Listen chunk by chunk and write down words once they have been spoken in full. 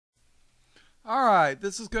All right,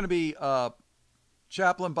 this is going to be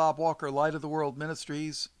Chaplain Bob Walker, Light of the World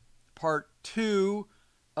Ministries, part 2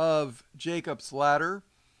 of Jacob's Ladder.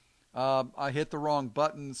 I hit the wrong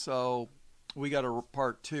button, so we got a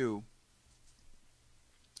part 2.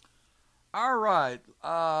 All right,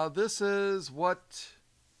 this is what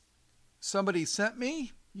somebody sent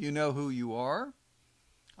me. You know who you are.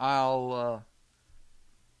 I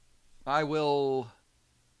will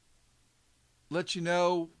let you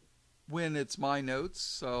know when it's my notes.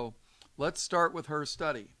 So let's start with her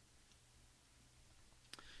study.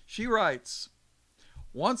 She writes,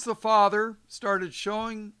 once the Father started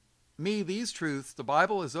showing me these truths, the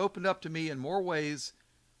Bible has opened up to me in more ways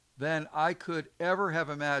than I could ever have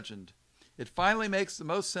imagined. It finally makes the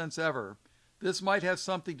most sense ever. This might have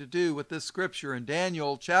something to do with this scripture in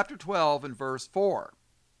Daniel chapter 12 and verse 4.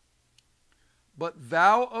 But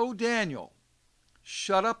thou, O Daniel,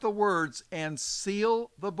 shut up the words and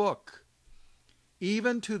seal the book,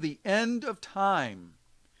 even to the end of time.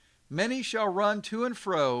 Many shall run to and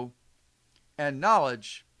fro, and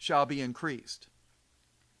knowledge shall be increased.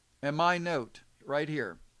 And my note right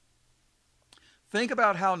here. Think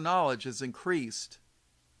about how knowledge has increased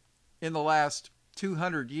in the last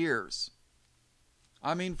 200 years.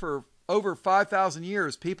 I mean, for over 5,000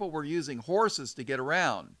 years, people were using horses to get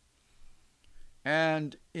around.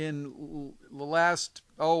 And in the last,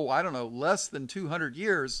 less than 200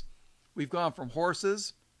 years, we've gone from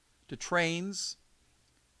horses to trains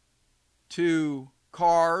to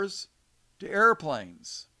cars to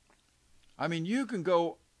airplanes. I mean, you can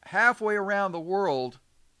go halfway around the world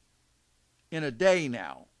in a day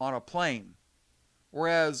now on a plane.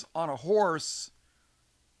 Whereas on a horse,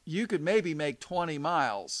 you could maybe make 20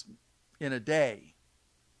 miles in a day.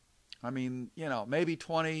 I mean, maybe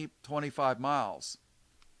 20, 25 miles.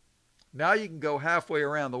 Now you can go halfway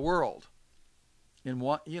around the world in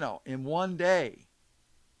one day.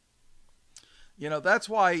 That's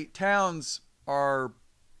why towns are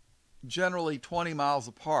generally 20 miles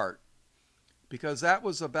apart, because that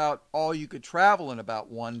was about all you could travel in about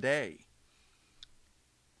one day.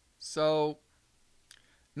 So,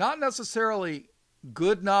 not necessarily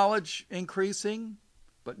good knowledge increasing,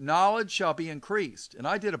 but knowledge shall be increased. And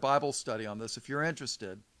I did a Bible study on this if you're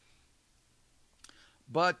interested.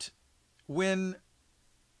 But when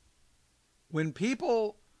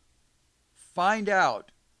people find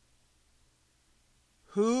out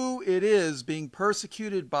who it is being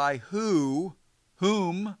persecuted by whom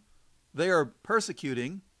they are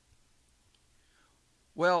persecuting,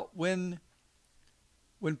 well, when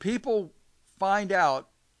people find out,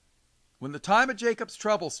 when the time of Jacob's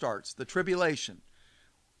trouble starts, the tribulation,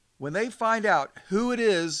 when they find out who it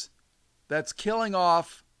is that's killing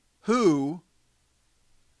off who,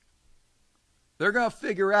 they're going to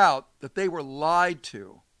figure out that they were lied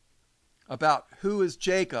to about who is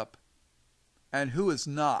Jacob and who is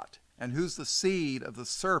not, and who's the seed of the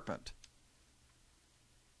serpent.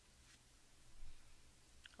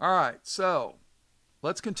 All right, so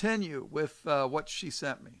let's continue with what she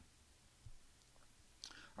sent me.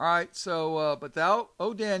 All right, so, but thou,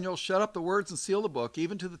 O Daniel, shut up the words and seal the book,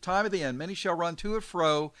 even to the time of the end. Many shall run to and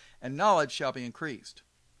fro, and knowledge shall be increased.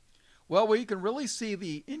 Well, where you can really see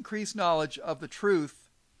the increased knowledge of the truth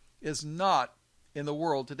is not in the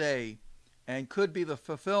world today, and could be the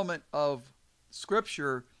fulfillment of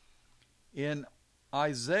Scripture in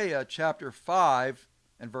Isaiah chapter 5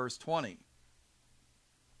 and verse 20.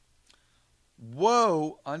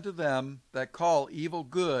 Woe unto them that call evil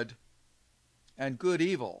good, and good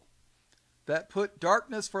evil, that put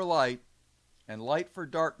darkness for light, and light for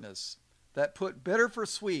darkness, that put bitter for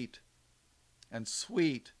sweet, and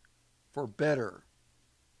sweet for bitter.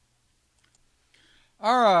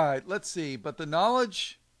 All right, let's see. But the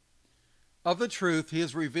knowledge of the truth he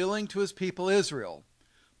is revealing to his people Israel.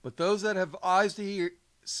 But those that have eyes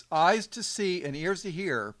to see and ears to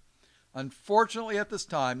hear, unfortunately at this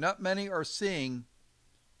time, not many are seeing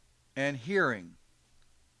and hearing.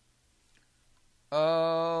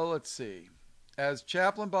 Let's see. As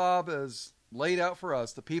Chaplain Bob has laid out for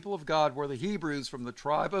us, the people of God were the Hebrews from the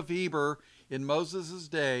tribe of Eber in Moses'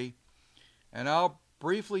 day. And I'll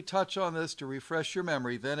briefly touch on this to refresh your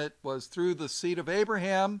memory. Then it was through the seed of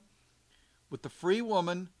Abraham with the free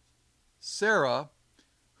woman, Sarah,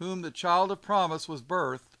 whom the child of promise was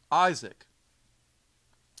birthed, Isaac.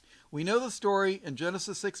 We know the story in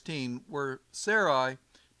Genesis 16 where Sarai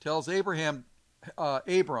tells Abram,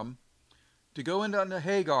 to go in unto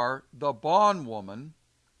Hagar, the bondwoman,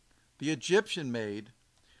 the Egyptian maid,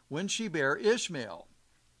 when she bare Ishmael.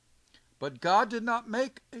 But God did not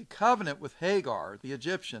make a covenant with Hagar, the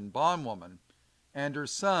Egyptian bondwoman, and her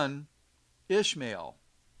son Ishmael.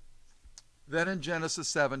 than in Genesis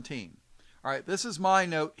 17. All right, this is my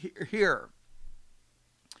note here.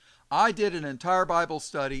 I did an entire Bible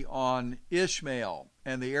study on Ishmael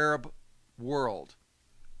and the Arab world.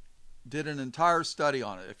 Did an entire study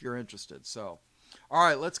on it if you're interested. So, all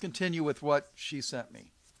right, let's continue with what she sent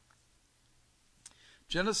me.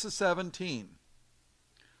 Genesis 17.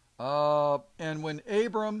 And when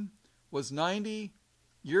Abram was 90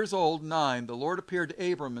 years old, the Lord appeared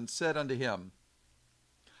to Abram and said unto him,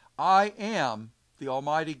 I am the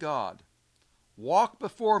Almighty God. Walk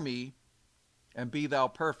before me, and be thou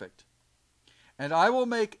perfect. And I will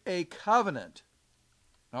make a covenant.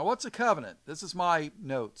 Now, what's a covenant? This is my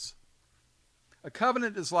notes. A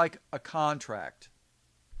covenant is like a contract.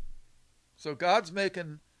 So God's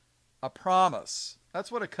making a promise.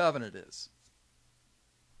 That's what a covenant is.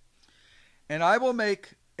 And I will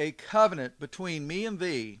make a covenant between me and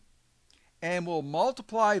thee, and will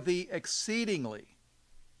multiply thee exceedingly.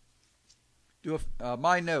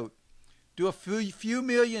 My note. Do a few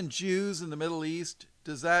million Jews in the Middle East,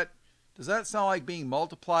 does that sound like being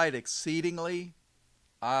multiplied exceedingly?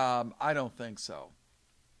 I don't think so.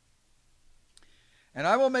 And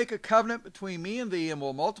I will make a covenant between me and thee, and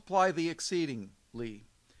will multiply thee exceedingly.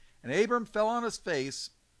 And Abram fell on his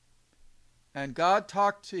face, and God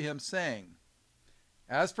talked to him, saying,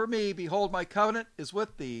 As for me, behold, my covenant is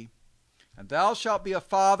with thee, and thou shalt be a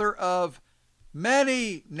father of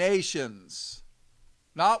many nations.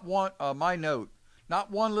 Not one, my note,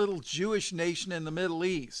 not one little Jewish nation in the Middle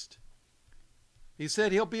East. He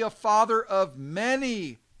said he'll be a father of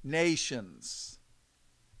many nations.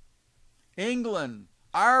 England,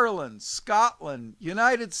 Ireland, Scotland,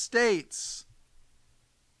 United States,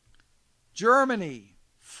 Germany,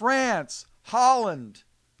 France, Holland,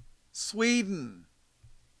 Sweden,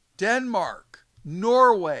 Denmark,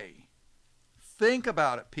 Norway. Think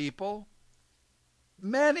about it, people.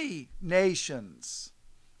 Many nations.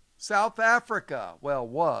 South Africa, well,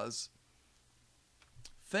 was.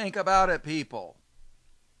 Think about it, people.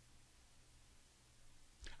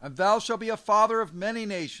 And thou shalt be a father of many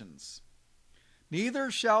nations.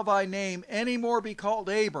 Neither shall thy name any more be called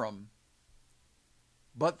Abram,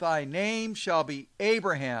 but thy name shall be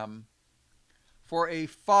Abraham, for a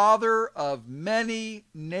father of many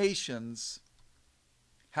nations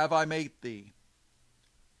have I made thee.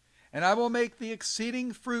 And I will make thee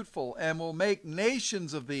exceeding fruitful, and will make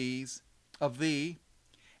nations of thee,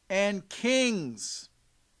 and kings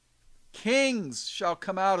shall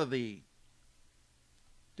come out of thee.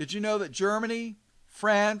 Did you know that Germany,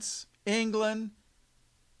 France, England,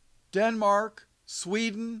 Denmark,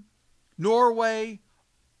 Sweden, Norway,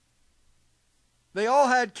 they all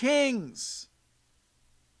had kings?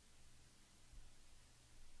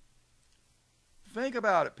 Think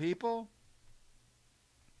about it, people.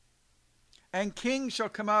 And kings shall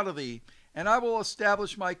come out of thee, and I will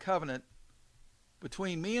establish my covenant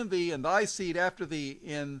between me and thee and thy seed after thee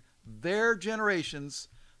in their generations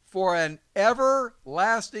for an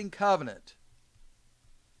everlasting covenant.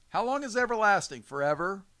 How long is everlasting?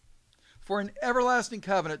 Forever. For an everlasting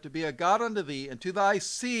covenant to be a God unto thee and to thy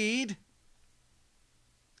seed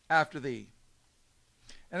after thee.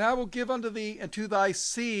 And I will give unto thee and to thy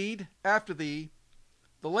seed after thee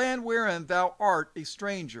the land wherein thou art a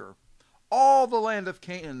stranger, all the land of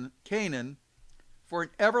Canaan, for an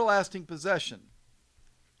everlasting possession.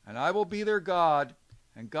 And I will be their God.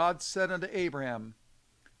 And God said unto Abraham,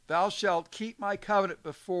 Thou shalt keep my covenant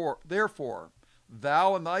therefore,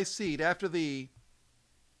 thou and thy seed after thee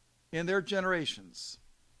in their generations.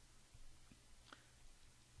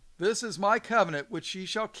 This is my covenant which ye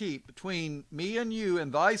shall keep between me and you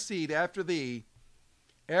and thy seed after thee.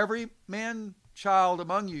 Every man child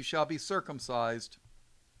among you shall be circumcised.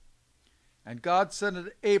 And God said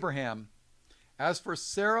unto Abraham, As for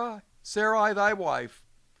Sarai thy wife,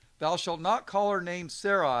 thou shalt not call her name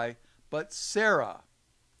Sarai, but Sarah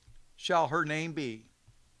shall her name be.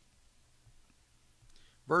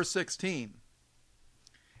 Verse 16.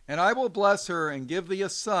 And I will bless her, and give thee a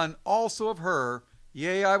son also of her.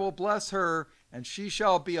 Yea, I will bless her, and she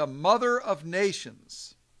shall be a mother of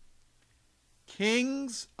nations.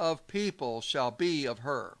 Kings of people shall be of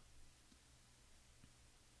her.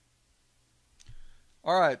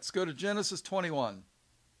 All right, let's go to Genesis 21.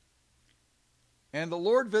 And the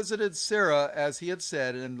Lord visited Sarah as he had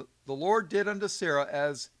said, and the Lord did unto Sarah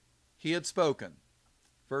as he had spoken.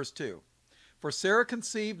 Verse 2. For Sarah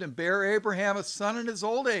conceived and bare Abraham a son in his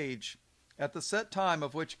old age, at the set time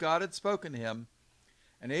of which God had spoken to him.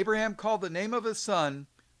 And Abraham called the name of his son,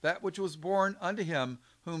 that which was born unto him,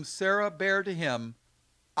 whom Sarah bare to him,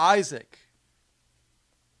 Isaac.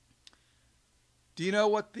 Do you know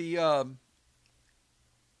what the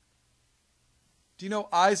Do you know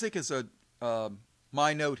Isaac is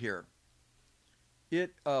my note here?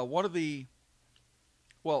 One of the,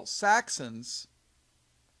 Saxons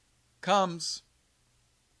comes.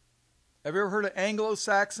 Have you ever heard of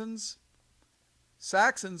Anglo-Saxons?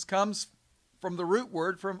 Saxons comes from the root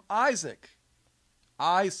word from Isaac.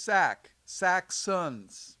 Isaac,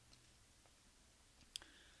 Saxons.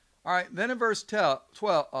 All right, then in verse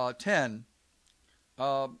 10,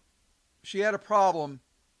 she had a problem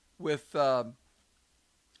with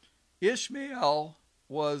Ishmael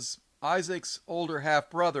was Isaac's older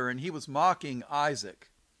half-brother, and he was mocking Isaac.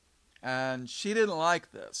 And she didn't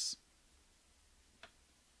like this.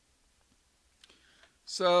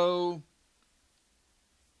 So,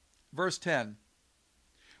 verse 10.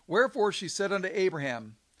 Wherefore she said unto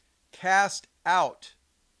Abraham, cast out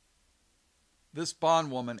this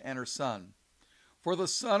bondwoman and her son. For the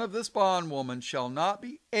son of this bondwoman shall not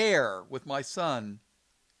be heir with my son,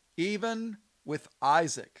 even with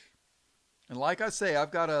Isaac. And like I say,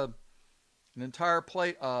 I've got an entire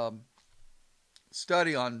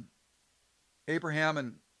study on Abraham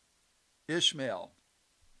and Ishmael.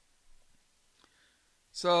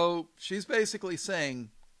 So she's basically saying,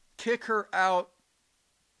 kick her out,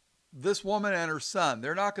 this woman and her son.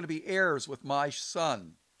 They're not going to be heirs with my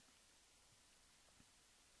son.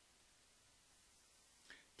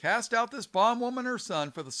 Cast out this bondwoman and her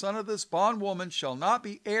son, for the son of this bondwoman shall not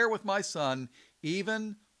be heir with my son,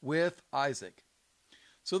 even with Isaac.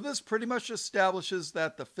 So this pretty much establishes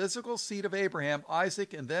that the physical seed of Abraham,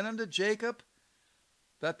 Isaac, and then unto Jacob,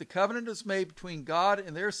 that the covenant is made between God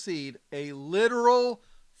and their seed, a literal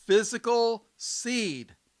physical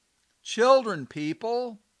seed. Children,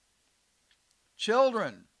 people.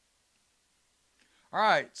 Children. All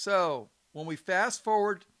right, so when we fast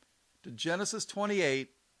forward to Genesis 28,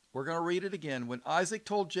 we're going to read it again. When Isaac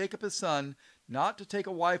told Jacob his son not to take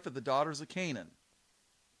a wife of the daughters of Canaan.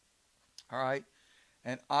 All right.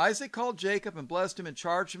 And Isaac called Jacob and blessed him and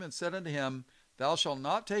charged him and said unto him, thou shalt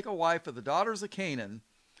not take a wife of the daughters of Canaan.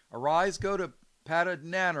 Arise, go to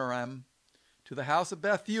Paddan-aram, to the house of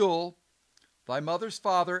Bethuel, thy mother's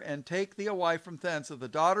father, and take thee a wife from thence of the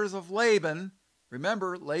daughters of Laban.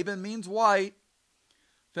 Remember, Laban means white.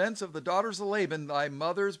 Thence of the daughters of Laban, thy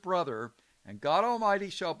mother's brother. And God Almighty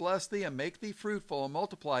shall bless thee and make thee fruitful and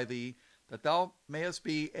multiply thee, that thou mayest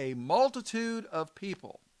be a multitude of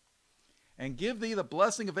people. And give thee the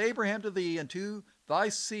blessing of Abraham to thee and to thy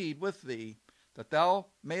seed with thee, that thou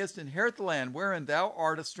mayest inherit the land wherein thou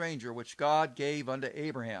art a stranger, which God gave unto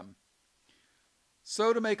Abraham.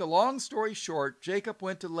 So to make a long story short, Jacob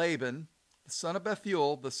went to Laban, the son of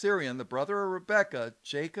Bethuel, the Syrian, the brother of Rebekah,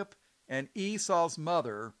 Jacob and Esau's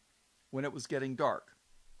mother, when it was getting dark.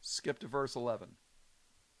 Skip to verse 11.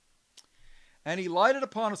 And he lighted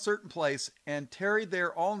upon a certain place and tarried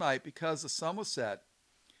there all night because the sun was set.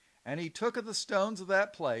 And he took of the stones of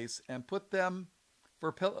that place and put them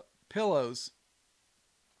for pillows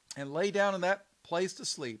and lay down in that place to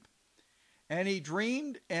sleep. And he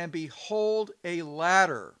dreamed, and behold, a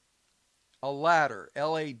ladder, Ladder,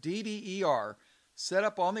 set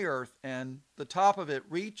up on the earth, and the top of it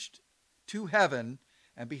reached to heaven.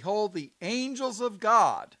 And behold, the angels of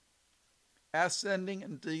God ascending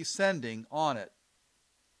and descending on it.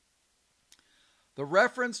 The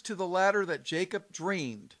reference to the ladder that Jacob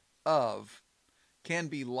dreamed of can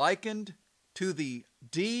be likened to the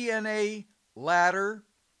DNA ladder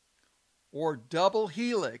or double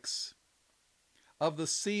helix of the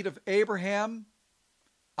seed of Abraham,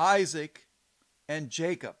 Isaac, and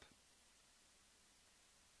Jacob.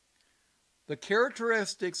 The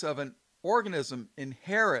characteristics of an organism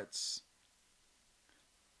inherits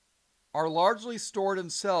are largely stored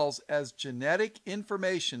in cells as genetic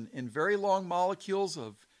information in very long molecules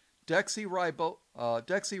of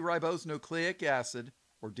deoxyribonucleic acid,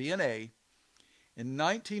 or DNA. In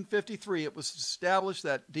 1953, it was established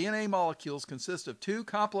that DNA molecules consist of two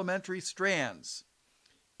complementary strands,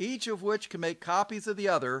 each of which can make copies of the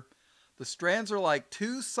other. The strands are like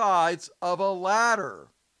two sides of a ladder,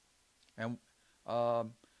 and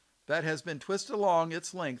that has been twisted along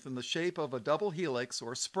its length in the shape of a double helix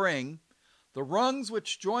or spring. The rungs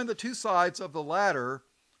which join the two sides of the ladder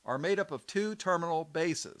are made up of two terminal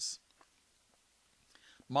bases.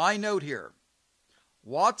 My note here,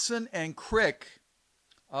 Watson and Crick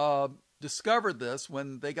discovered this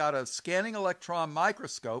when they got a scanning electron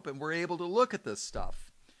microscope and were able to look at this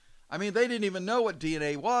stuff. I mean, they didn't even know what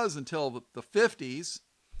DNA was until the 50s.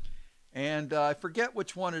 And I forget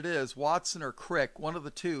which one it is, Watson or Crick, one of the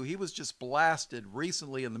two. He was just blasted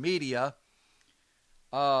recently in the media.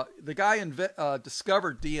 The guy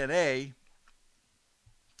discovered DNA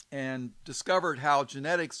and discovered how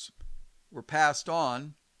genetics were passed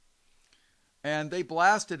on, and they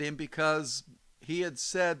blasted him because he had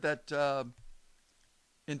said that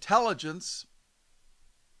intelligence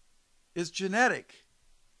is genetic.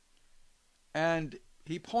 And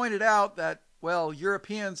he pointed out that, well,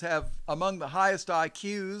 Europeans have among the highest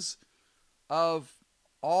IQs of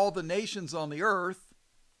all the nations on the earth,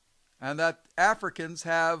 and that Africans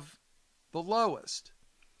have the lowest.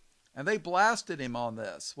 And they blasted him on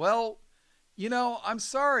this. Well, you know, I'm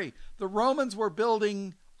sorry. The Romans were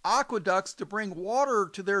building aqueducts to bring water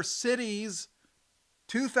to their cities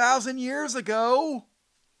 2,000 years ago.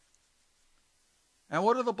 And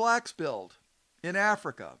what do the blacks build in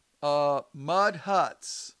Africa? Mud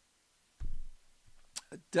huts.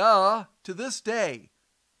 Duh. To this day,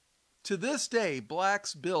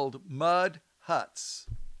 blacks build mud huts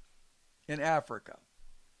in Africa.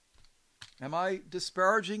 Am I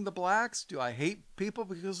disparaging the blacks? Do I hate people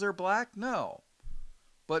because they're black? No.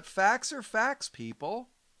 But facts are facts, people.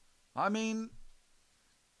 I mean,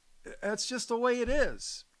 that's just the way it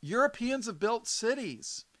is. Europeans have built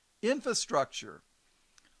cities, infrastructure,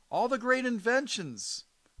 all the great inventions,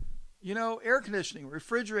 you know, air conditioning,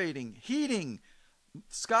 refrigerating, heating,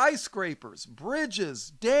 skyscrapers, bridges,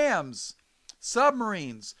 dams,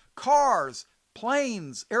 submarines, cars,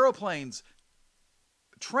 planes, aeroplanes,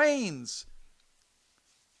 trains,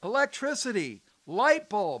 electricity, light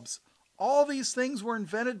bulbs. All these things were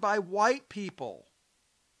invented by white people.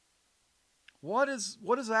 What is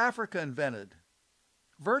Africa invented?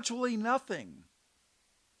 Virtually nothing.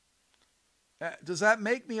 Does that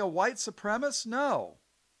make me a white supremacist? No.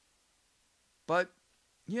 But,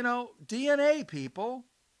 you know, DNA, people.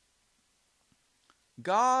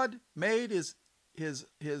 God made his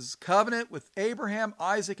covenant with Abraham,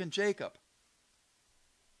 Isaac, and Jacob.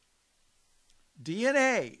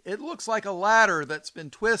 DNA. It looks like a ladder that's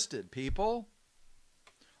been twisted, people.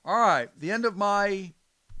 All right, the end of my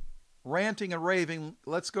ranting and raving.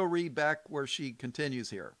 Let's go read back where she continues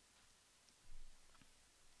here.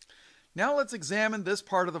 Now let's examine this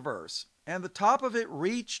part of the verse. And the top of it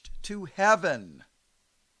reached to heaven.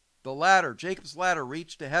 The ladder, Jacob's ladder,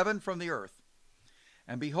 reached to heaven from the earth.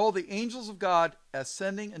 And behold, the angels of God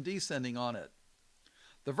ascending and descending on it.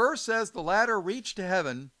 The verse says the ladder reached to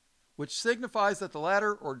heaven, which signifies that the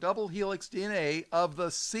ladder or double helix DNA of the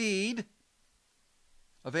seed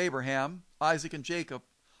of Abraham, Isaac, and Jacob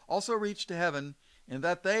also reached to heaven, in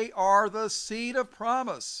that they are the seed of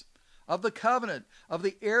promise, of the covenant, of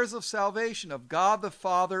the heirs of salvation, of God the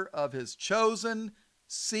Father, of his chosen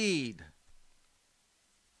seed.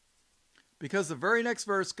 Because the very next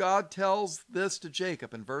verse, God tells this to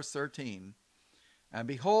Jacob in verse 13. And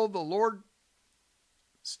behold, the Lord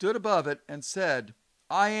stood above it and said,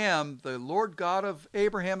 I am the Lord God of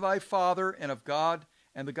Abraham thy father, and of God,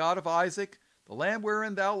 and the God of Isaac. The land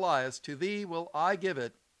wherein thou liest, to thee will I give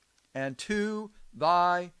it, and to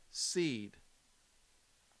thy seed.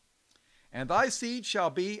 And thy seed shall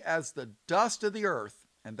be as the dust of the earth,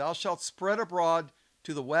 and thou shalt spread abroad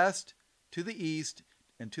to the west, to the east,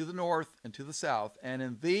 and to the north, and to the south. And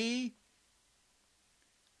in thee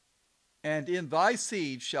and in thy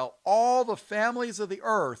seed shall all the families of the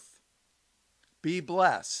earth be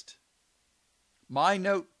blessed. My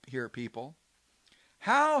note here, people.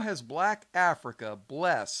 How has Black Africa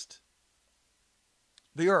blessed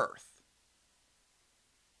the earth?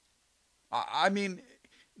 I mean,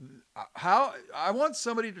 how I want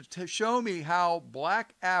somebody to show me how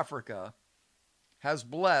Black Africa has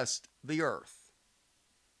blessed the earth.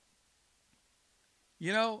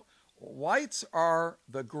 You know, whites are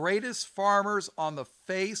the greatest farmers on the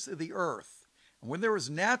face of the earth. And when there was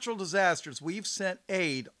natural disasters, we've sent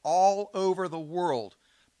aid all over the world.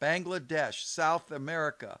 Bangladesh, South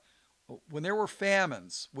America. When there were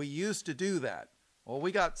famines, we used to do that. Well,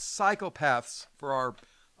 we got psychopaths for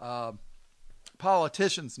our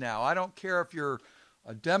politicians now. I don't care if you're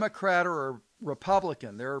a Democrat or a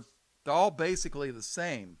Republican. They're all basically the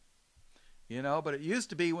same. You know, but it used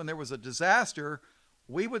to be when there was a disaster,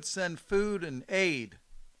 we would send food and aid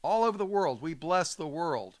all over the world. We bless the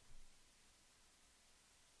world.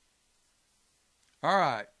 All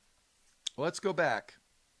right, let's go back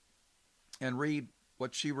and read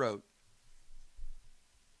what she wrote.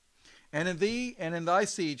 And in thee and in thy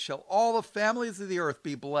seed shall all the families of the earth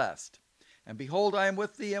be blessed. And behold, I am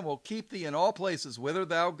with thee, and will keep thee in all places whither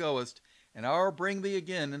thou goest, and I will bring thee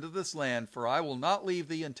again into this land, for I will not leave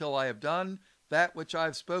thee until I have done that which I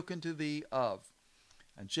have spoken to thee of.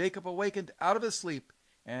 And Jacob awakened out of his sleep,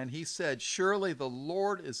 and he said, Surely the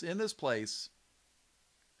Lord is in this place,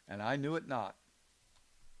 and I knew it not.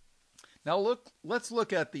 Now let's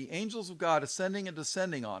look at the angels of God ascending and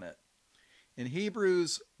descending on it. In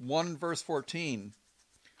Hebrews 1 verse 14,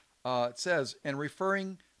 it says, and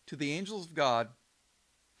referring to the angels of God,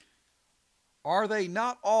 are they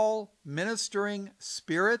not all ministering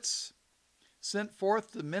spirits sent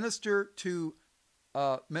forth to minister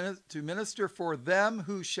for them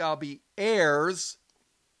who shall be heirs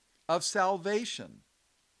of salvation?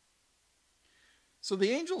 So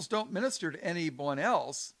the angels don't minister to anyone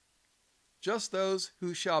else, just those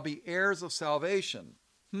who shall be heirs of salvation.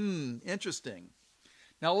 Interesting.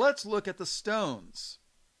 Now let's look at the stones.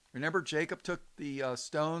 Remember, Jacob took the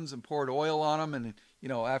stones and poured oil on them, and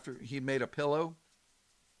after he made a pillow.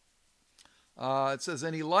 It says,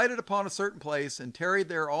 and he lighted upon a certain place and tarried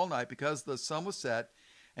there all night because the sun was set.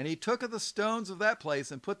 And he took of the stones of that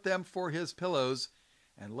place and put them for his pillows,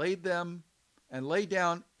 and lay down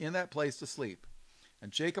in that place to sleep.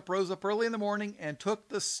 And Jacob rose up early in the morning and took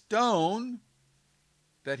the stone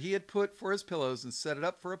that he had put for his pillows and set it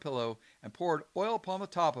up for a pillow and poured oil upon the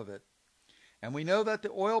top of it. And we know that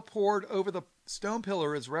the oil poured over the stone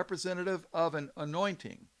pillar is representative of an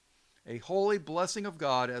anointing, a holy blessing of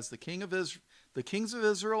God, as the kings of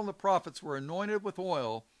Israel and the prophets were anointed with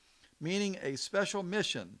oil, meaning a special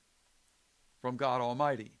mission from God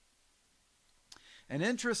Almighty. An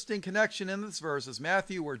interesting connection in this verse is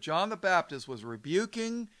Matthew, where John the Baptist was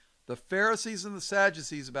rebuking the Pharisees and the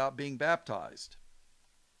Sadducees about being baptized.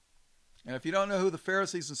 And if you don't know who the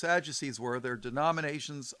Pharisees and Sadducees were, they're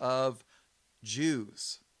denominations of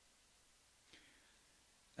Jews.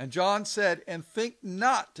 And John said, and think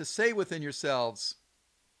not to say within yourselves,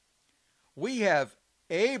 we have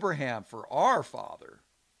Abraham for our father.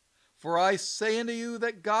 For I say unto you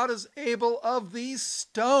that God is able of these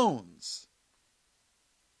stones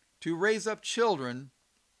to raise up children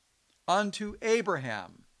unto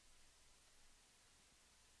Abraham.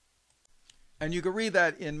 And you can read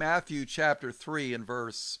that in Matthew chapter 3 and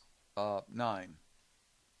verse 9.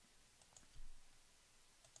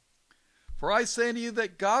 For I say unto you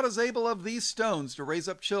that God is able of these stones to raise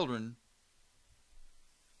up children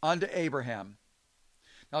unto Abraham.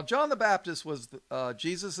 Now John the Baptist was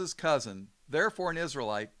Jesus' cousin, therefore an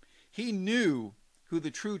Israelite. He knew who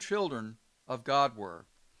the true children of God were.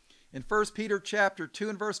 In 1 Peter chapter 2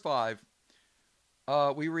 and verse 5,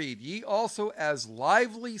 we read, ye also as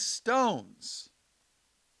lively stones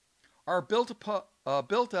are built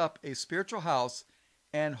up a spiritual house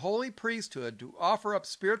and holy priesthood to offer up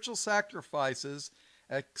spiritual sacrifices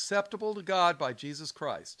acceptable to God by Jesus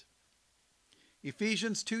Christ.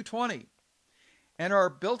 Ephesians 2:20, and are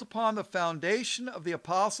built upon the foundation of the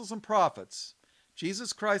apostles and prophets,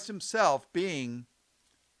 Jesus Christ himself being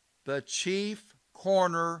the chief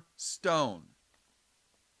cornerstone.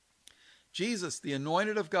 Jesus, the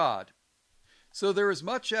anointed of God. So there is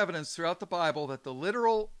much evidence throughout the Bible that the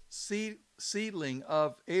literal seedling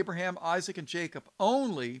of Abraham, Isaac, and Jacob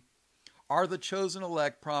only are the chosen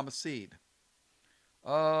elect promised seed.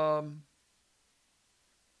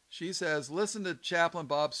 She says, listen to Chaplain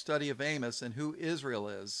Bob's study of Amos and who Israel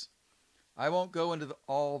is. I won't go into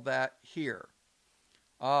all that here.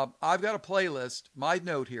 I've got a playlist, my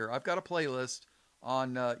note here, I've got a playlist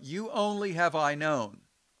on You Only Have I Known.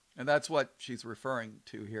 And that's what she's referring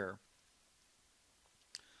to here.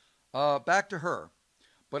 Back to her.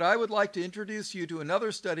 But I would like to introduce you to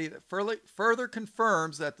another study that further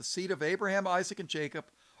confirms that the seed of Abraham, Isaac, and Jacob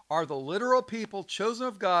are the literal people chosen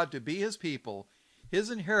of God to be his people, his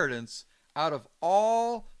inheritance out of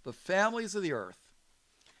all the families of the earth.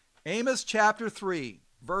 Amos chapter 3,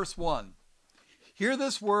 verse 1. Hear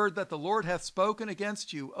this word that the Lord hath spoken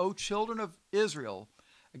against you, O children of Israel,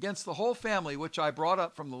 against the whole family which I brought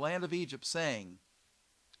up from the land of Egypt, saying,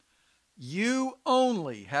 you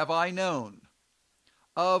only have I known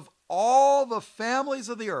of all the families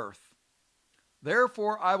of the earth.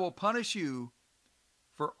 Therefore I will punish you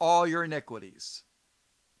for all your iniquities.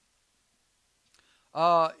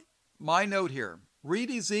 My note here.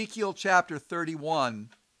 Read Ezekiel chapter 31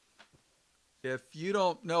 if you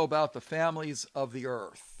don't know about the families of the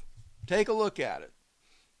earth. Take a look at it.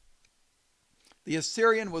 The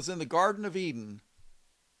Assyrian was in the Garden of Eden,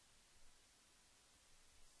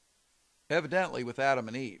 evidently with Adam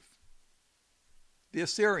and Eve. The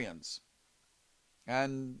Assyrians.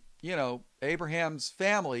 And, Abraham's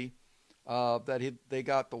family, they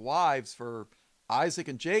got the wives for Isaac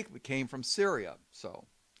and Jacob came from Syria. So,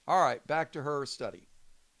 all right, back to her study.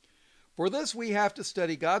 For this we have to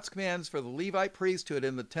study God's commands for the Levite priesthood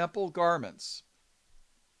in the temple garments.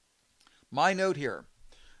 My note here.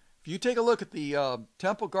 If you take a look at the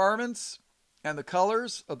temple garments and the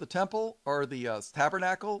colors of the temple or the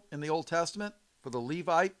tabernacle in the Old Testament for the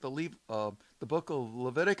Levite, the book of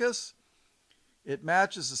Leviticus, It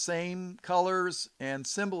matches the same colors and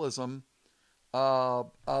symbolism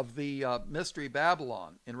of the Mystery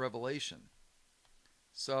Babylon in Revelation.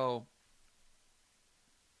 So,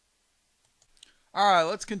 all right,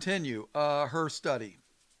 let's continue her study.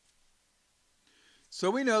 So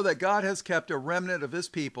we know that God has kept a remnant of his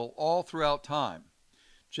people all throughout time.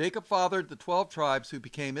 Jacob fathered the 12 tribes who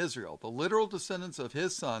became Israel, the literal descendants of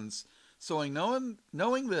his sons. So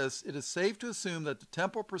knowing this, it is safe to assume that the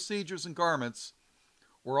temple procedures and garments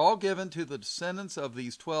were all given to the descendants of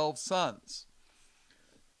these 12 sons.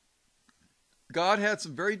 God had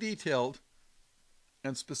some very detailed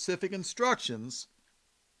and specific instructions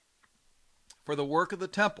for the work of the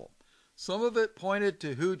temple. Some of it pointed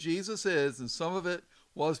to who Jesus is, and some of it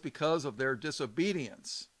was because of their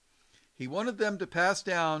disobedience. He wanted them to pass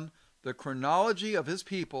down the chronology of his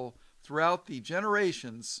people throughout the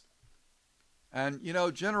generations. And,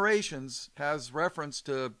 generations has reference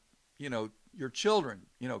to, your children,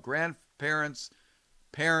 grandparents,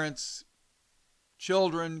 parents,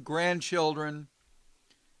 children, grandchildren.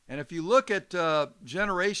 And if you look at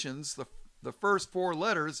generations, the first 4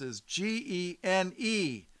 letters is Gene.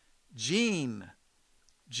 Gene.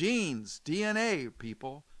 Genes. DNA,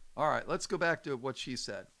 people. All right, let's go back to what she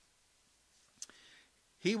said.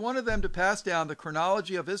 He wanted them to pass down the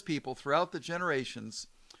chronology of his people throughout the generations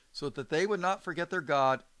so that they would not forget their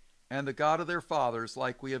God and the God of their fathers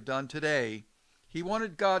like we have done today. He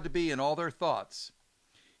wanted God to be in all their thoughts.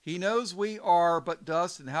 He knows we are but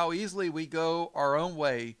dust and how easily we go our own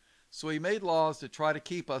way, so he made laws to try to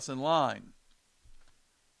keep us in line.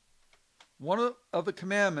 One of the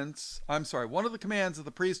commands of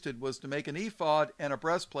the priesthood was to make an ephod and a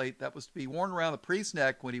breastplate that was to be worn around the priest's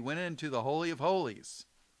neck when he went into the Holy of Holies.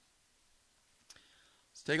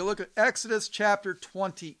 Let's take a look at Exodus chapter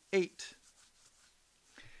 28.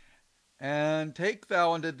 And take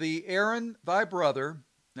thou unto thee Aaron thy brother.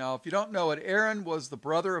 Now, if you don't know it, Aaron was the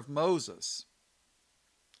brother of Moses.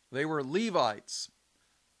 They were Levites.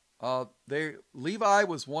 Levi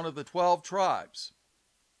was one of the 12 tribes.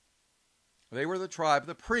 They were the tribe of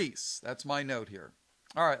the priests. That's my note here.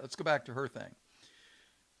 All right, let's go back to her thing.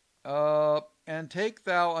 And take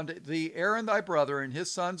thou unto thee Aaron thy brother and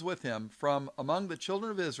his sons with him from among the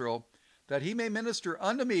children of Israel, that he may minister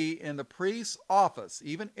unto me in the priest's office,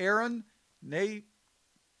 even Aaron,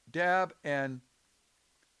 Nadab, and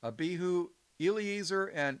Abihu, Eleazar,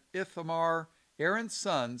 and Ithamar, Aaron's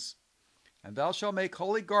sons. And thou shalt make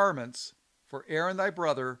holy garments for Aaron thy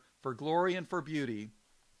brother, for glory and for beauty.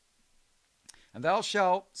 And thou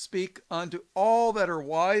shalt speak unto all that are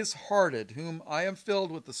wise-hearted, whom I am filled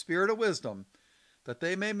with the spirit of wisdom, that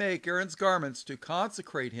they may make Aaron's garments to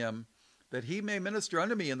consecrate him, that he may minister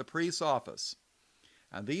unto me in the priest's office.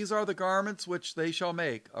 And these are the garments which they shall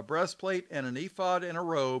make, a breastplate and an ephod and a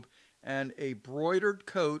robe, and a broidered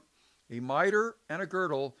coat, a mitre and a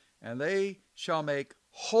girdle, and they shall make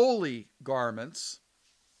holy garments,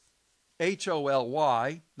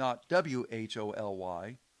 H-O-L-Y, not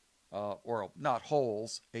W-H-O-L-Y, or not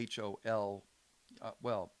holes, H-O-L,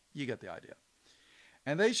 well, you get the idea.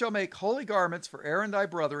 And they shall make holy garments for Aaron thy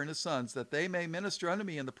brother and his sons, that they may minister unto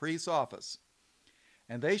me in the priest's office.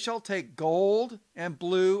 And they shall take gold and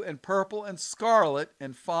blue and purple and scarlet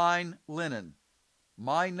and fine linen.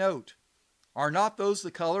 My note, are not those the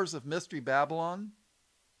colors of Mystery Babylon?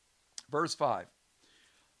 Verse 5.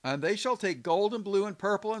 And they shall take gold and blue and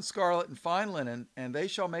purple and scarlet and fine linen, and they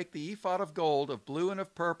shall make the ephod of gold, of blue and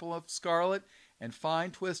of purple, of scarlet, and fine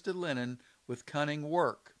twisted linen with cunning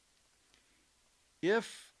work.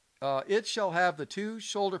 If it shall have the 2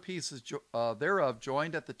 shoulder pieces thereof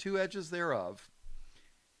joined at the 2 edges thereof,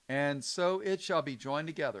 and so it shall be joined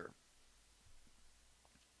together.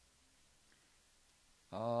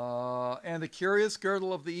 And the curious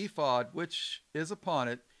girdle of the ephod which is upon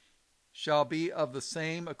it shall be of the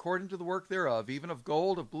same according to the work thereof, even of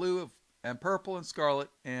gold, of blue, and purple, and scarlet,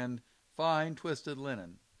 and fine twisted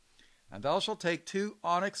linen. And thou shalt take 2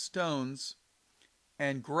 onyx stones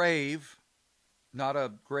and grave, not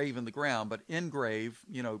a grave in the ground, but engrave,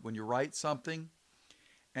 when you write something,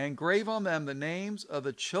 and grave on them the names of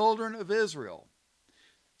the children of Israel,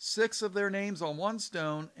 6 of their names on one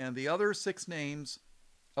stone, and the other 6 names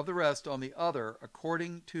of the rest on the other,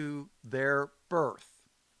 according to their birth.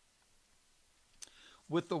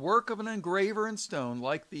 With the work of an engraver in stone,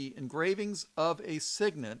 like the engravings of a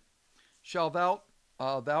signet, shall thou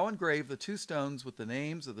engrave the 2 stones with the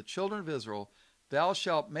names of the children of Israel. Thou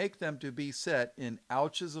shalt make them to be set in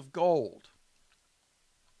ouches of gold.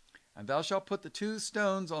 And thou shalt put the 2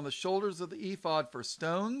 stones on the shoulders of the ephod for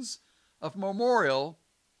stones of memorial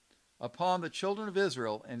upon the children of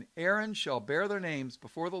Israel, and Aaron shall bear their names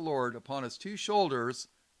before the Lord upon his 2 shoulders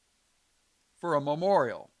for a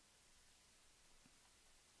memorial.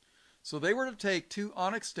 So they were to take 2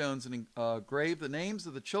 onyx stones and engrave the names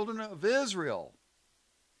of the children of Israel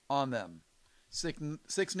on them.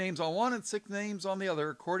 6 names on one and 6 names on the other,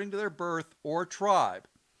 according to their birth or tribe.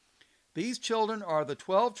 These children are the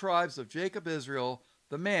 12 tribes of Jacob Israel,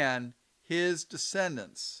 the man, his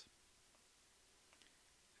descendants.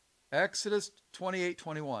 Exodus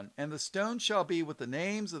 28:21. And the stone shall be with the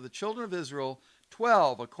names of the children of Israel,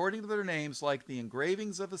 12, according to their names, like the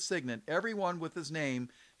engravings of a signet, every one with his name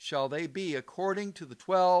shall they be, according to the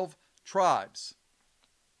 12 tribes.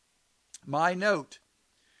 My note,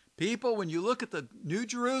 people, when you look at the New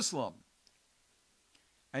Jerusalem,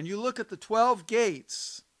 and you look at the 12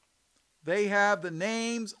 gates, they have the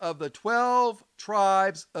names of the 12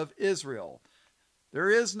 tribes of Israel. There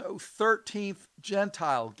is no 13th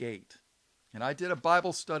Gentile gate. And I did a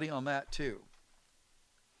Bible study on that too.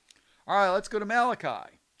 All right, let's go to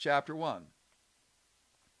Malachi, chapter 1.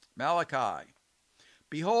 Malachi.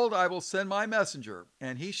 Behold, I will send my messenger,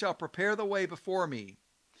 and he shall prepare the way before me.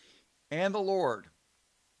 And the Lord,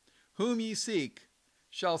 whom ye seek,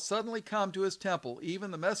 shall suddenly come to his temple,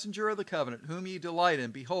 even the messenger of the covenant, whom ye delight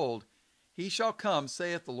in. Behold, he shall come,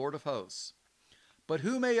 saith the Lord of hosts. But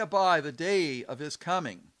who may abide the day of his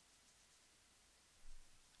coming?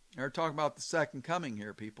 They're talking about the second coming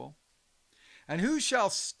here, people. And who shall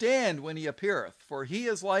stand when he appeareth? For he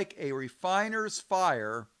is like a refiner's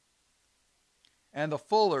fire and the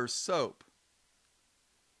fuller's soap.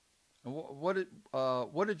 And what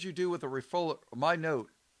did you do with a refuller? My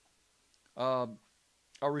note. A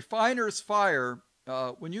refiner's fire.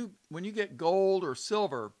 When you get gold or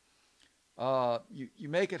silver, you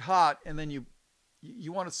make it hot, and then you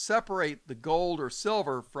want to separate the gold or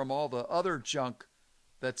silver from all the other junk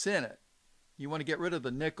that's in it. You want to get rid of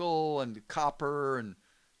the nickel and the copper, and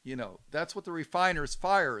that's what the refiner's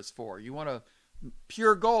fire is for. You want a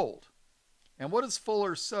pure gold. And what is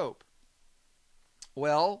fuller's soap?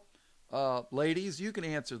 Well, ladies, you can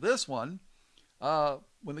answer this one.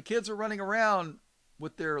 When the kids are running around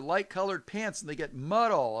with their light-colored pants and they get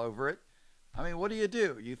mud all over it, I mean, what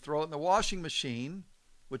do? You throw it in the washing machine,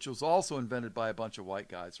 which was also invented by a bunch of white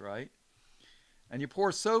guys, right? And you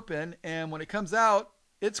pour soap in, and when it comes out,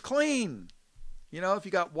 it's clean. If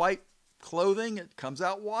you got white clothing, it comes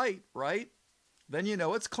out white, right? Then you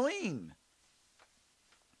know it's clean.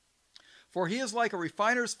 For he is like a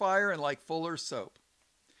refiner's fire and like fuller's soap.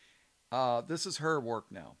 This is her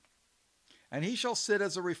work now. And he shall sit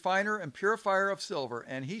as a refiner and purifier of silver,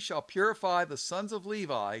 and he shall purify the sons of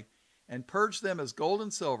Levi and purge them as gold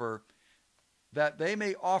and silver, that they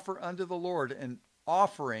may offer unto the Lord an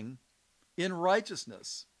offering in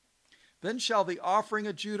righteousness. Then shall the offering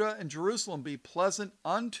of Judah and Jerusalem be pleasant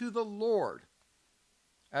unto the Lord,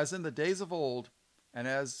 as in the days of old, and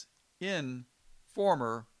as in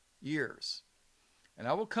former years. And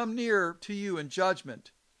I will come near to you in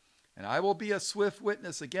judgment, and I will be a swift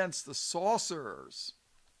witness against the sorcerers.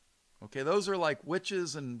 Okay, those are like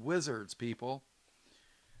witches and wizards, people.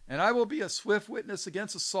 And I will be a swift witness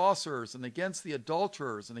against the sorcerers, and against the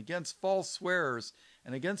adulterers, and against false swearers,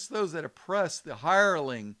 and against those that oppress the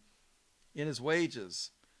hireling in his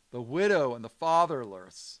wages, the widow and the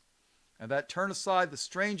fatherless, and that turn aside the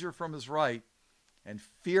stranger from his right, and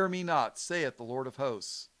fear me not, saith the Lord of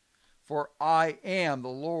hosts. For I am the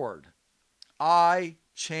Lord, I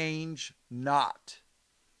change not.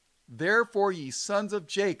 Therefore ye sons of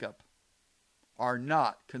Jacob are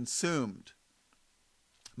not consumed.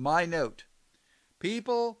 My note,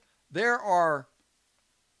 people, there's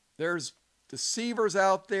deceivers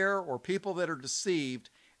out there, or people that are deceived,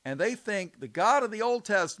 and they think the God of the Old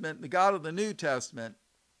Testament and the God of the New Testament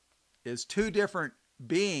is 2 different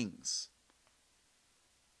beings.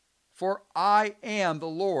 For I am the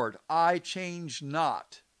Lord, I change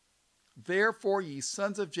not. Therefore ye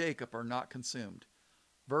sons of Jacob are not consumed.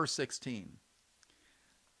 Verse 16.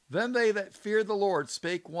 Then they that feared the Lord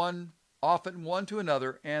spake often one to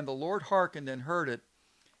another, and the Lord hearkened and heard it,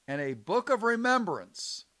 and a book of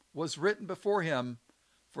remembrance was written before him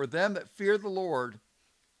for them that feared the Lord,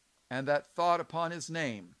 and that thought upon his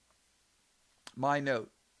name. My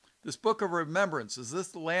note, this book of remembrance, is this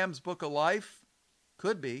the Lamb's book of life?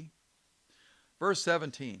 Could be. Verse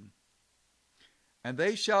 17. And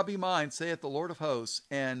they shall be mine, saith the Lord of hosts,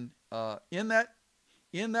 and in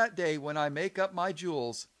that day when I make up my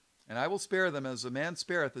jewels, and I will spare them as a man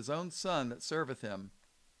spareth his own son that serveth him.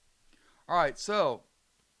 All right, so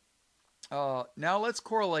now let's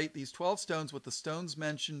correlate these 12 stones with the stones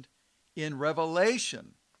mentioned in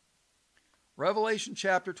Revelation. Revelation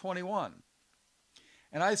chapter 21.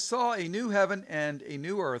 And I saw a new heaven and a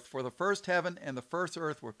new earth, for the first heaven and the first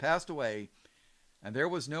earth were passed away, and there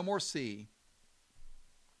was no more sea.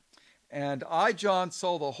 And I, John,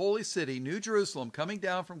 saw the holy city, New Jerusalem, coming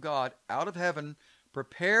down from God out of heaven,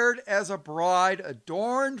 prepared as a bride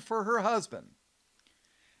adorned for her husband,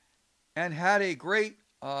 and had a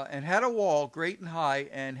wall great and high,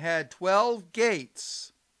 and had 12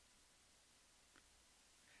 gates,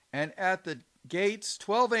 and at the gates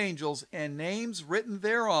 12 angels, and names written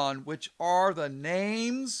thereon, which are the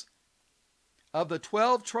names of the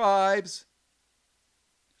 12 tribes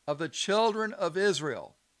of the children of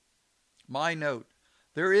Israel. My note,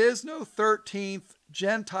 there is no 13th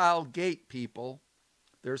Gentile gate, people.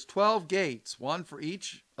 There's 12 gates, one for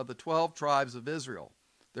each of the 12 tribes of Israel.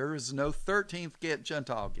 There is no 13th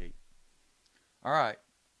Gentile gate. All right,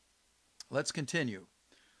 let's continue.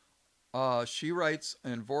 She writes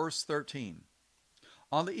in verse 13,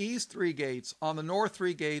 on the east 3 gates, on the north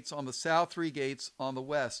 3 gates, on the south 3 gates, on the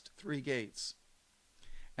west 3 gates.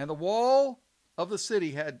 And the wall of the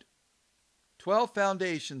city had 12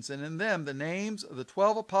 foundations, and in them the names of the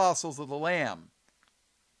 12 apostles of the Lamb.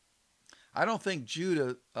 I don't think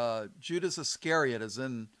Judas Iscariot is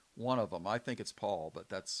in one of them. I think it's Paul, but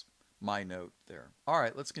that's my note there. All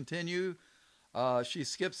right, let's continue. She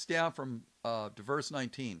skips down from to verse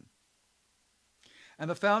 19. And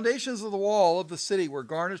the foundations of the wall of the city were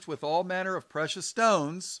garnished with all manner of precious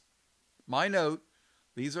stones. My note,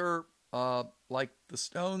 these are like the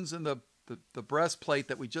stones in the breastplate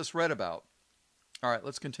that we just read about. All right,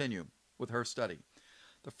 let's continue with her study.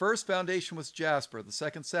 The first foundation was jasper, the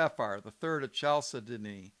second sapphire, the third a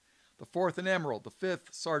chalcedony, the fourth an emerald, the fifth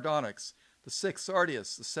sardonyx, the sixth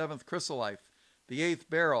sardius, the seventh chrysolite, the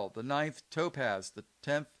eighth beryl, the ninth topaz, the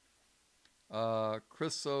 10th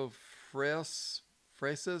chrysoprasus,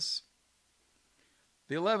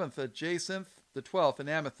 the 11th a jacinth, the 12th an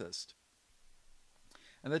amethyst.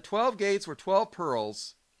 And the 12 gates were 12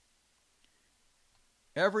 pearls.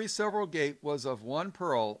 Every several gate was of 1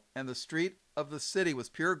 pearl, and the street of the city was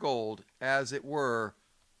pure gold, as it were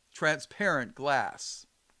transparent glass.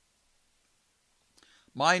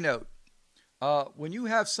 My note, when you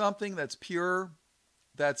have something that's pure,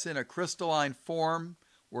 that's in a crystalline form,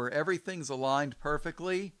 where everything's aligned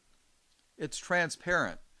perfectly, it's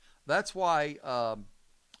transparent. That's why,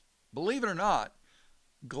 believe it or not,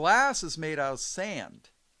 glass is made out of sand.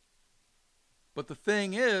 But the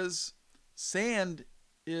thing is, sand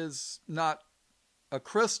is not a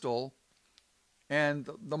crystal, and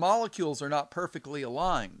the molecules are not perfectly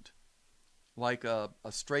aligned like a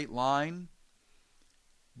straight line.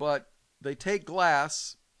 But they take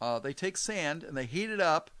glass, they take sand, and they heat it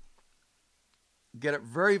up, get it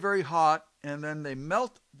very, very hot, and then they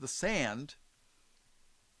melt the sand.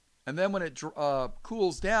 And then when it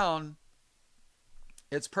cools down,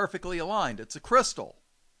 it's perfectly aligned. It's a crystal.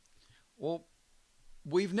 Well,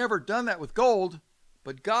 we've never done that with gold,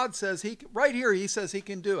 but God says, right here, he says he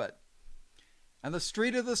can do it. And the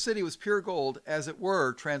street of the city was pure gold, as it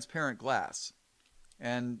were transparent glass.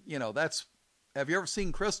 And, have you ever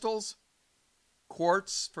seen crystals?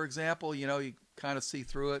 Quartz, for example, you kind of see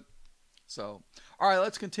through it. So, all right,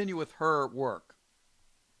 let's continue with her work.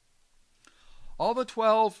 All the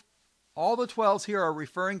 12s here are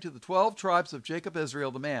referring to the 12 tribes of Jacob, Israel,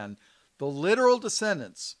 the man, the literal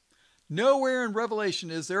descendants. Nowhere in Revelation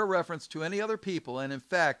is there a reference to any other people, and in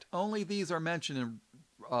fact, only these are mentioned in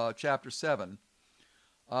chapter 7.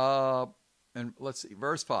 And let's see,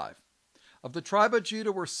 verse 5. Of the tribe of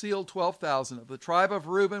Judah were sealed 12,000. Of the tribe of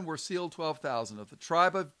Reuben were sealed 12,000. Of the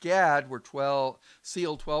tribe of Gad were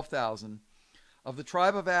sealed 12,000. Of the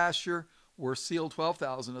tribe of Asher were sealed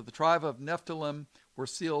 12,000. Of the tribe of Nephthalim were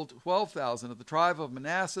sealed 12,000. Of the tribe of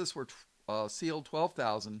Manasseh were sealed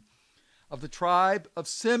 12,000. Of the tribe of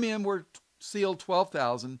Simeon were sealed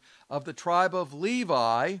 12,000. Of the tribe of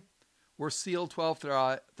Levi were sealed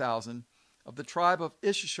 12,000. Of the tribe of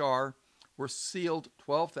Issachar were sealed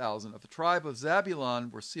 12,000. Of the tribe of Zabulon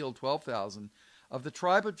were sealed 12,000. Of the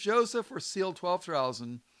tribe of Joseph were sealed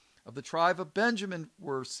 12,000. Of the tribe of Benjamin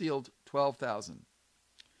were sealed 12,000.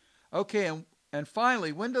 Okay, and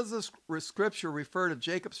finally, when does this scripture refer to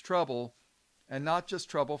Jacob's trouble and not just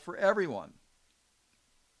trouble for everyone?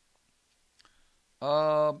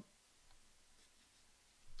 All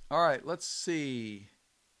right, let's see.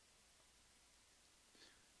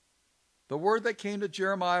 The word that came to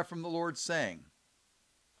Jeremiah from the Lord saying,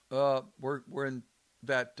 we're in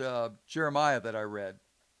that Jeremiah that I read.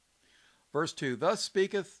 Verse 2, Thus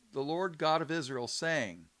speaketh the Lord God of Israel,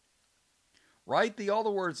 saying, Write thee all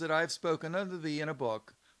the words that I have spoken unto thee in a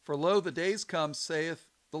book, for lo, the days come, saith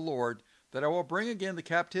the Lord, that I will bring again the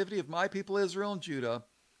captivity of my people Israel and Judah,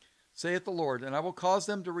 saith the Lord, and I will cause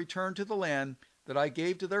them to return to the land that I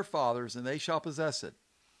gave to their fathers, and they shall possess it.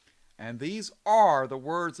 And these are the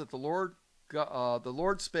words that the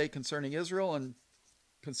Lord spake concerning Israel and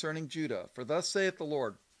concerning Judah. For thus saith the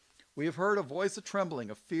Lord, we have heard a voice of trembling,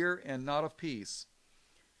 of fear, and not of peace.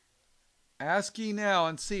 Ask ye now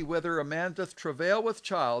and see whether a man doth travail with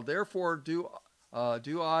child. Therefore do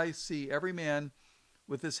I see every man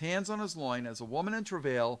with his hands on his loin as a woman in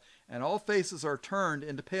travail, and all faces are turned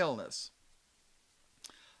into paleness.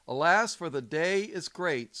 Alas, for the day is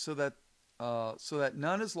great, so that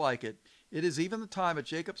none is like it. It is even the time of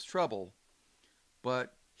Jacob's trouble,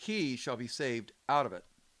 but he shall be saved out of it.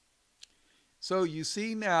 So you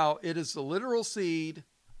see now, it is the literal seed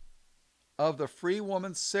of the free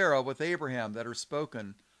woman Sarah with Abraham that are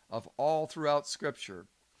spoken of all throughout Scripture.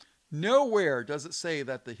 Nowhere does it say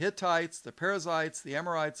that the Hittites, the Perizzites, the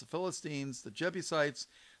Amorites, the Philistines, the Jebusites,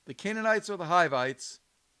 the Canaanites, or the Hivites,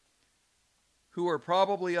 who are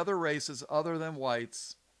probably other races other than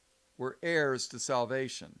whites, were heirs to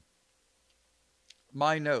salvation.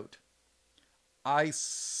 My note, I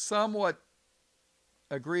somewhat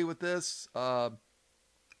agree with this. The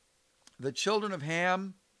children of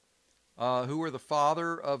Ham, who were the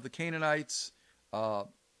father of the Canaanites,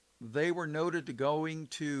 they were noted to going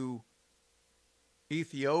to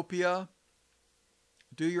Ethiopia.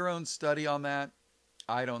 Do your own study on that.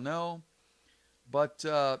 I don't know. But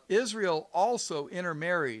Israel also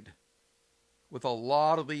intermarried with a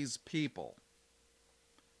lot of these people.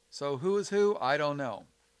 So who is who? I don't know.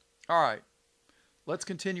 All right. Let's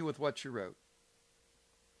continue with what you wrote.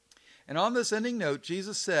 And on this ending note,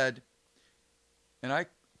 Jesus said, and I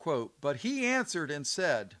quote, "But he answered and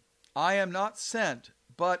said, I am not sent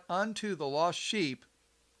but unto the lost sheep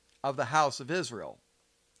of the house of Israel."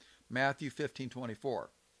 Matthew 15:24.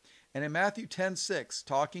 And in Matthew 10:6,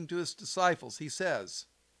 talking to his disciples, he says,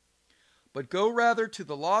 "But go rather to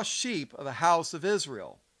the lost sheep of the house of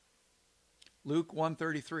Israel." Luke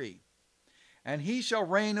 1:33. "And he shall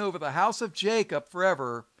reign over the house of Jacob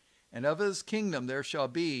forever, and of his kingdom there shall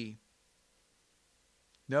be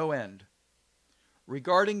no end."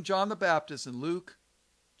 Regarding John the Baptist in Luke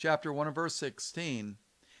chapter 1 and verse 16,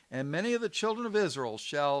 "And many of the children of Israel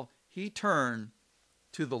shall he turn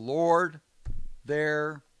to the Lord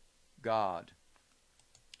their God."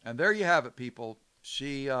 And there you have it, people.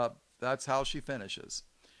 That's how she finishes.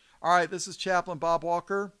 All right, this is Chaplain Bob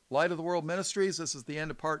Walker, Light of the World Ministries. This is the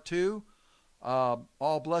end of part 2.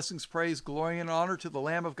 All blessings, praise, glory, and honor to the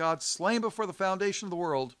Lamb of God, slain before the foundation of the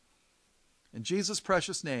world. In Jesus'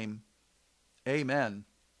 precious name, amen.